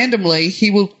hand, randomly,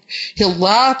 he'll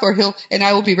laugh and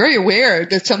I will be very aware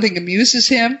that something amuses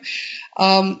him.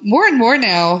 More and more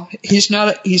now, he's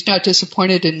not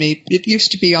disappointed in me. It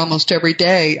used to be almost every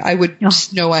day I would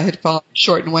know I had fallen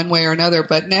short in one way or another,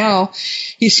 but now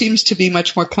he seems to be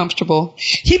much more comfortable.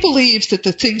 He believes that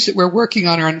the things that we're working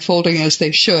on are unfolding as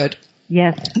they should.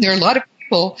 Yes. And there are a lot of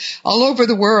people all over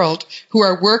the world who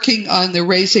are working on the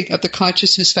raising of the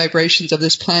consciousness vibrations of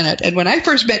this planet. And when I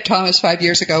first met Thomas 5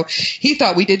 years ago, he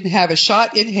thought we didn't have a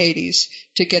shot in Hades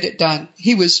to get it done.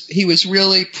 He was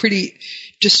really pretty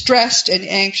distressed and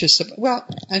anxious. Well,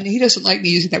 and he doesn't like me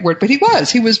using that word, but he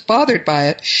was bothered by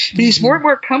it. But he's more and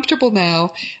more comfortable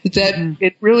now that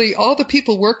it really, all the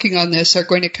people working on this are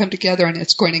going to come together and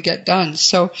it's going to get done.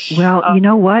 So, well, you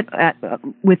know what?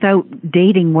 Without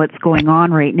dating what's going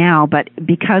on right now, but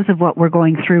because of what we're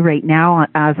going through right now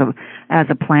as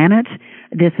a planet,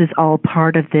 this is all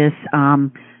part of this,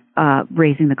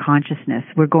 raising the consciousness.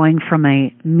 We're going from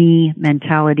a me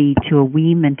mentality to a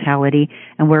we mentality,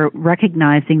 and we're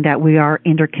recognizing that we are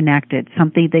interconnected.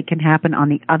 Something that can happen on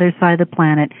the other side of the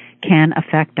planet can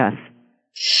affect us.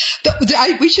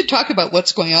 We should talk about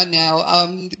what's going on now,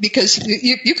 because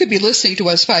you could be listening to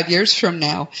us 5 years from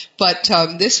now, but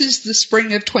this is the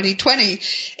spring of 2020,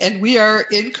 and we are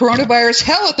in coronavirus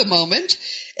hell at the moment,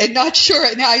 and not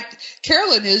sure. Now,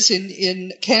 Carolyn is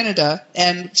in Canada,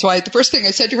 and so the first thing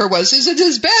I said to her was, "Is it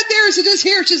as bad there as it is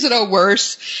here?" She said, "Oh,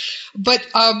 worse." But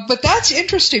that's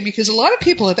interesting because a lot of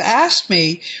people have asked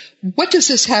me, what does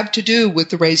this have to do with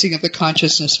the raising of the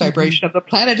consciousness vibration of the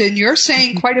planet? And you're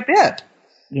saying quite a bit.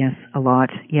 Yes, a lot,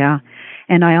 yeah.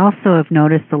 And I also have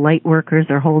noticed the light workers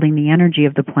are holding the energy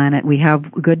of the planet. We have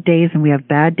good days and we have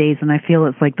bad days, and I feel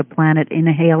it's like the planet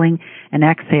inhaling and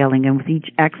exhaling. And with each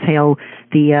exhale,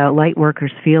 the light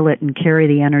workers feel it and carry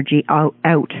the energy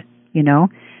out, you know?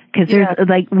 Because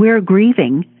there's we're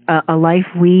grieving a life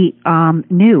we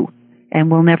knew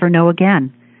and we'll never know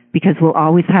again, because we'll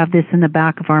always have this in the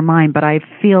back of our mind. But I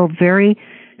feel very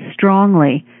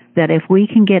strongly that if we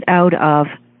can get out of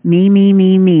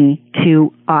me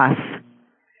to us,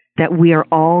 that we are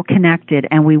all connected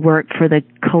and we work for the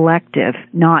collective,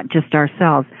 not just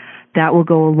ourselves, that will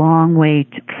go a long way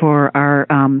for our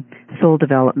soul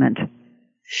development.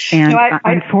 And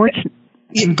unfortunately...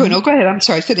 Go ahead. I'm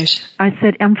sorry. Finish. I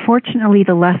said, unfortunately,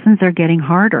 the lessons are getting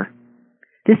harder.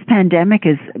 This pandemic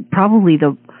is probably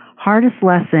the hardest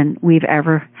lesson we've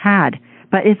ever had.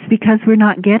 But it's because we're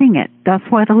not getting it. That's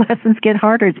why the lessons get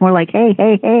harder. It's more like, hey,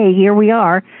 here we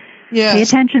are. Yes. Pay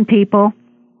attention, people.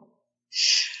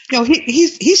 No, he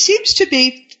seems to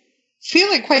be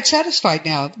feeling quite satisfied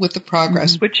now with the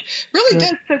progress, which really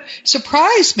does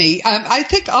surprise me. I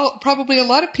think probably a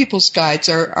lot of people's guides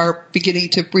are beginning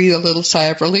to breathe a little sigh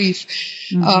of relief.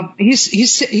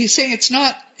 He's saying it's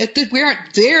not, we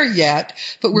aren't there yet,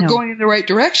 but we're going in the right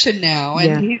direction now,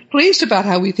 and he's pleased about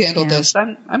how we've handled this.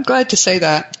 I'm glad to say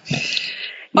that.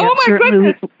 Yeah, oh my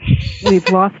goodness! We've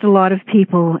lost a lot of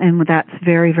people, and that's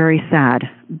very, very sad.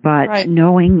 But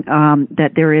knowing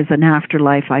that there is an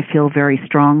afterlife, I feel very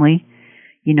strongly.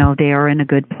 You know, they are in a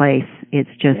good place. It's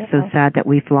just so sad that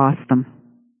we've lost them.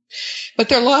 But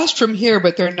they're lost from here,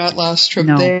 but they're not lost from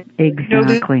there.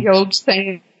 Exactly. You know, the old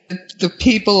saying, the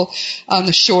people on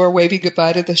the shore waving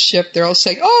goodbye to the ship, they're all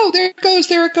saying, "Oh, there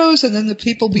it goes," and then the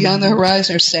people beyond the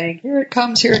horizon are saying, "Here it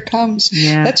comes."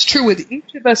 Yeah. That's true with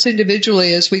each of us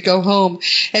individually as we go home.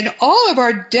 And all of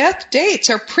our death dates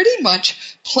are pretty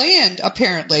much planned,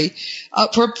 apparently.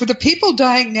 For the people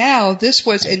dying now, this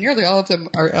was, and nearly all of them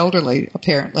are elderly,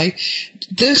 apparently,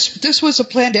 this was a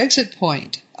planned exit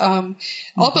point.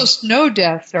 Almost no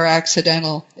deaths are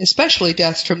accidental, especially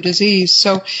deaths from disease.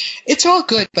 So it's all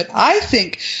good. But I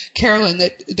think, Carolyn,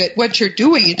 that what you're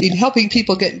doing in helping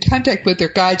people get in contact with their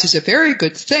guides is a very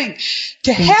good thing.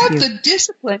 To have the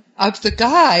discipline of the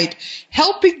guide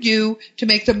helping you to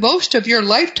make the most of your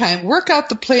lifetime, work out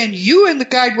the plan you and the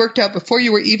guide worked out before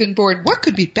you were even born. What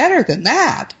could be better than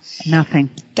that? Nothing.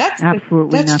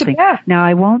 Absolutely that's nothing. The best. Now,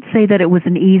 I won't say that it was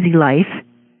an easy life,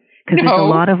 because there's a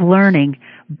lot of learning.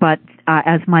 But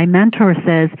as my mentor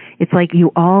says, it's like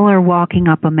you all are walking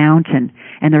up a mountain,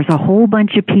 and there's a whole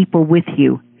bunch of people with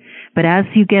you. But as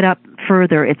you get up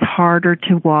further, it's harder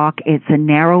to walk. It's a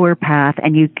narrower path,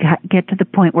 and you get to the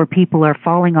point where people are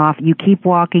falling off. You keep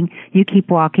walking.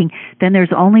 Then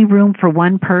there's only room for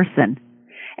one person.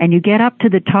 And you get up to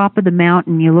the top of the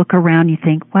mountain, you look around, you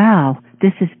think, wow,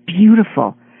 this is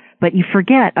beautiful. But you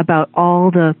forget about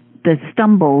all the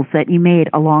stumbles that you made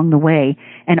along the way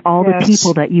and all the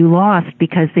people that you lost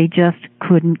because they just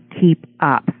couldn't keep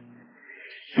up.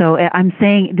 So I'm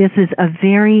saying this is a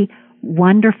very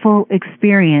wonderful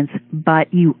experience,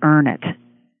 but you earn it.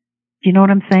 Do you know what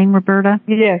I'm saying, Roberta?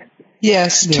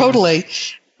 Yes, totally.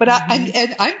 But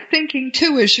I'm thinking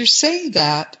too, as you're saying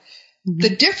that,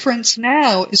 the difference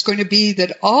now is going to be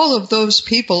that all of those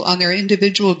people on their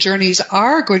individual journeys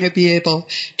are going to be able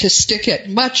to stick it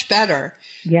much better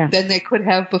than they could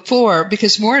have before,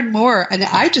 because more and more, and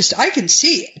I can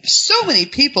see so many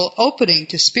people opening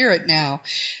to spirit now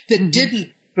that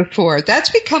didn't before. That's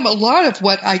become a lot of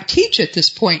what I teach at this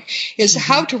point, is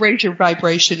how to raise your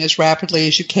vibration as rapidly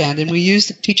as you can. And we use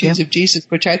the teachings of Jesus,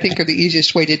 which I think are the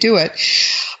easiest way to do it.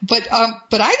 But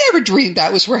I never dreamed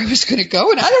that was where I was going to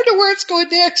go, and I don't know where it's going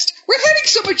next. We're having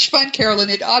so much fun, Carolyn.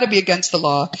 It ought to be against the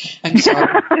law. I'm sorry.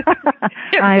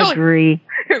 I agree.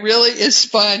 It really is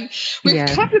fun. We've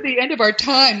come to the end of our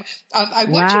time. I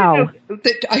want you to know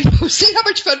that I know, see how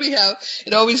much fun we have.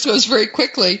 It always goes very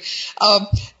quickly.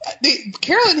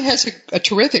 Carolyn has a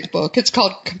terrific book. It's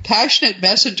called Compassionate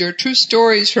Messenger, True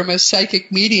Stories from a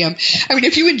Psychic Medium. I mean,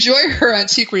 if you enjoy her on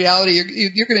Seek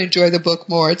Reality, you're going to enjoy the book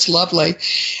more. It's lovely.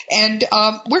 And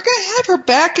we're going to have her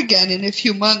back again in a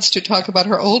few months to talk about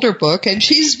her older book. And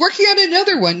she's working on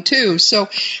another one, too. So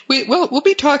we'll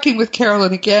be talking with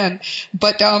Carolyn again.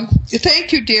 But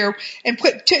thank you, dear. And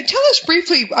tell us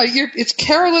briefly, it's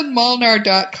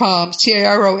CarolynMolnar.com,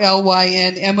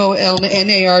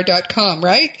 CarolynMolnar.com,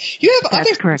 right? You have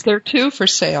other things there, too, for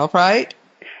sale, right?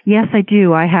 Yes, I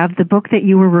do. I have the book that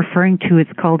you were referring to.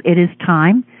 It's called It Is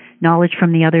Time, Knowledge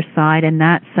from the Other Side, and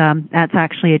that's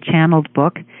actually a channeled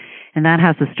book, and that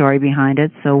has a story behind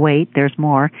it, so wait, there's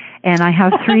more. And I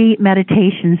have 3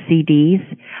 meditation CDs.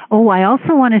 Oh, I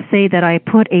also want to say that I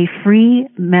put a free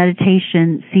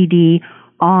meditation CD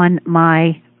on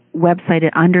my website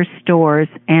under stores,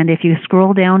 and if you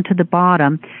scroll down to the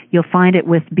bottom, you'll find it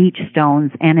with beach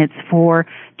stones, and it's for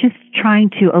just trying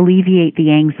to alleviate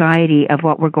the anxiety of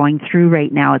what we're going through right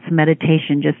now. It's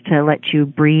meditation just to let you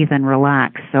breathe and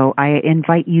relax. So I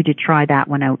invite you to try that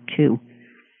one out too.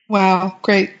 Wow,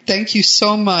 great. Thank you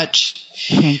so much.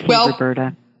 Thank you,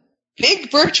 Roberta.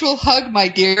 Big virtual hug, my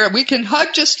dear. We can hug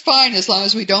just fine as long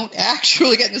as we don't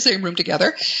actually get in the same room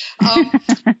together.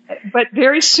 But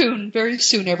very soon,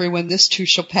 everyone, this too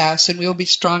shall pass, and we'll be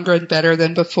stronger and better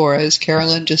than before, as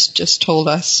Carolyn just told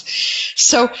us.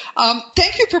 So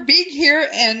thank you for being here,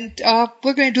 and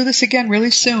we're going to do this again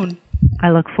really soon.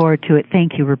 I look forward to it.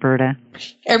 Thank you, Roberta.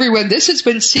 Everyone, this has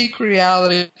been Seek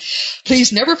Reality.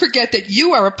 Please never forget that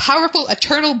you are a powerful,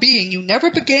 eternal being. You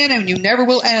never began and you never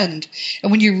will end. And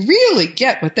when you really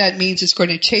get what that means, it's going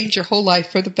to change your whole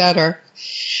life for the better.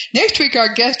 Next week,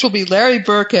 our guest will be Larry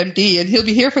Burke, MD, and he'll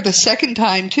be here for the second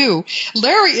time, too.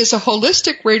 Larry is a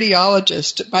holistic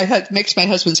radiologist. Makes my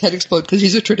husband's head explode because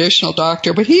he's a traditional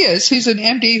doctor, but he's an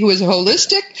MD who is a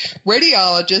holistic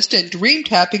radiologist and dream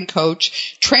tapping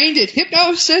coach, trained in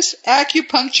hypnosis,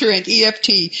 acupuncture, and EFT.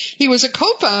 He was a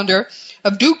co-founder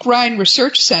of Duke Rhine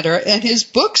Research Center, and his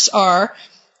books are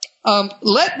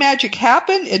Let Magic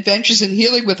Happen, Adventures in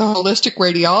Healing with a Holistic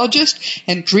Radiologist,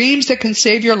 and Dreams That Can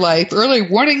Save Your Life, Early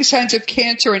Warning Signs of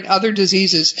Cancer and Other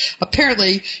Diseases.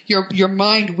 Apparently, your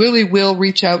mind really will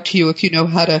reach out to you if you know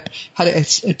how to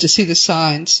see the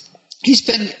signs. He's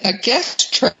been a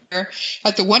guest trainer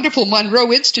at the wonderful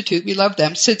Monroe Institute, we love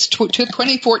them, since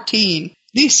 2014.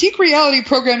 These Seek Reality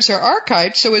programs are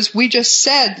archived, so as we just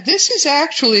said, this is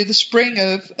actually the spring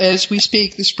of, as we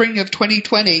speak, the spring of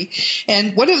 2020.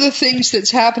 And one of the things that's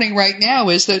happening right now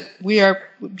is that we are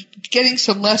getting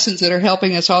some lessons that are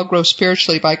helping us all grow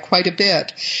spiritually by quite a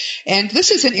bit. And this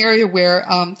is an area where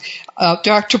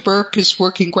Dr. Burke is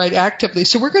working quite actively.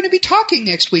 So we're going to be talking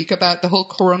next week about the whole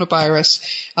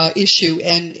coronavirus issue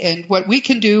and what we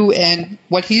can do and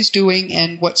what he's doing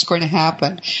and what's going to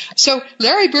happen. So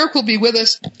Larry Burke will be with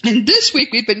us. And this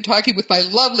week we've been talking with my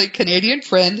lovely Canadian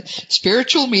friend,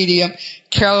 spiritual medium,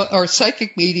 Carol, or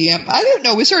psychic medium. I don't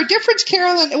know. Is there a difference,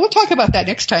 Carolyn? We'll talk about that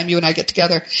next time you and I get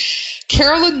together.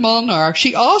 Carolyn Molnar.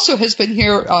 She also has been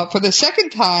here for the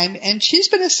second time, and she's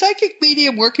been a psychic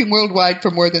medium working worldwide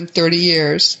for more than 30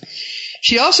 years.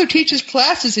 She also teaches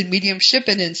classes in mediumship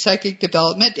and in psychic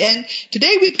development, and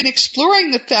today we've been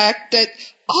exploring the fact that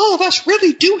all of us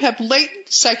really do have latent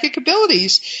psychic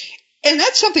abilities. And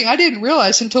that's something I didn't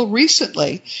realize until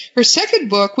recently. Her second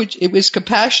book, which it was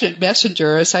Compassionate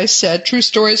Messenger, as I said, True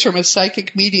Stories from a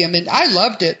Psychic Medium, and I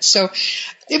loved it. So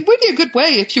it would be a good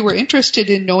way, if you were interested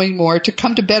in knowing more, to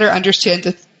come to better understand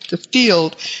the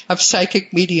field of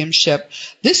psychic mediumship.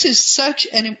 This is such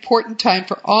an important time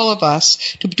for all of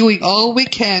us to be doing all we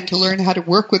can to learn how to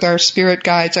work with our spirit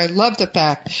guides. I love the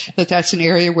fact that that's an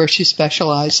area where she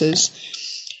specializes.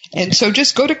 And so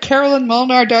just go to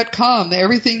CarolynMolnar.com.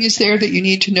 Everything is there that you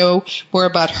need to know more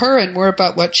about her and more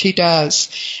about what she does.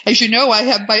 As you know, I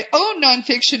have my own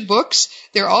nonfiction books.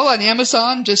 They're all on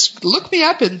Amazon. Just look me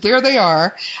up and there they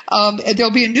are. And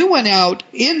there'll be a new one out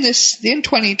in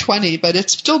 2020, but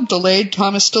it's still delayed.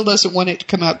 Thomas still doesn't want it to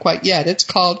come out quite yet. It's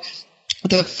called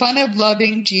The Fun of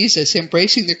Loving Jesus,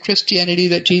 Embracing the Christianity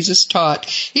that Jesus Taught.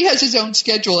 He has his own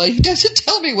schedule. He doesn't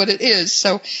tell me what it is.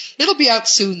 So it'll be out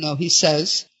soon though, he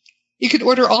says. You can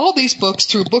order all these books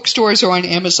through bookstores or on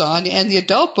Amazon, and the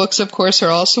adult books, of course,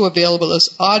 are also available as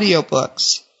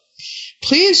audiobooks.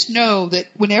 Please know that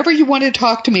whenever you want to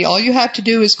talk to me, all you have to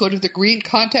do is go to the green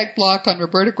contact block on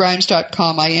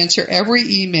RobertaGrimes.com. I answer every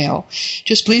email.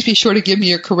 Just please be sure to give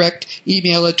me your correct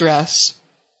email address.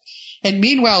 And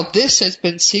meanwhile, this has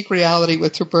been Seek Reality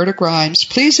with Roberta Grimes.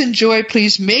 Please enjoy,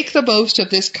 please make the most of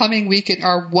this coming week in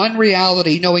our one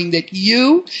reality, knowing that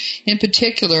you, in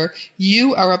particular,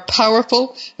 you are a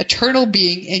powerful, eternal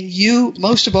being, and you,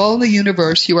 most of all in the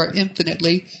universe, you are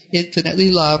infinitely,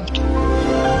 infinitely loved.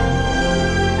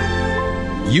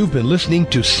 You've been listening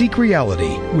to Seek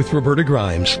Reality with Roberta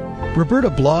Grimes. Roberta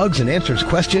blogs and answers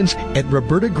questions at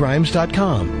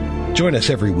RobertaGrimes.com. Join us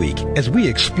every week as we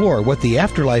explore what the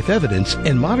afterlife evidence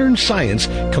and modern science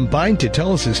combine to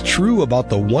tell us is true about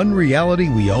the one reality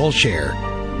we all share.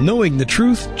 Knowing the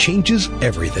truth changes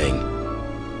everything.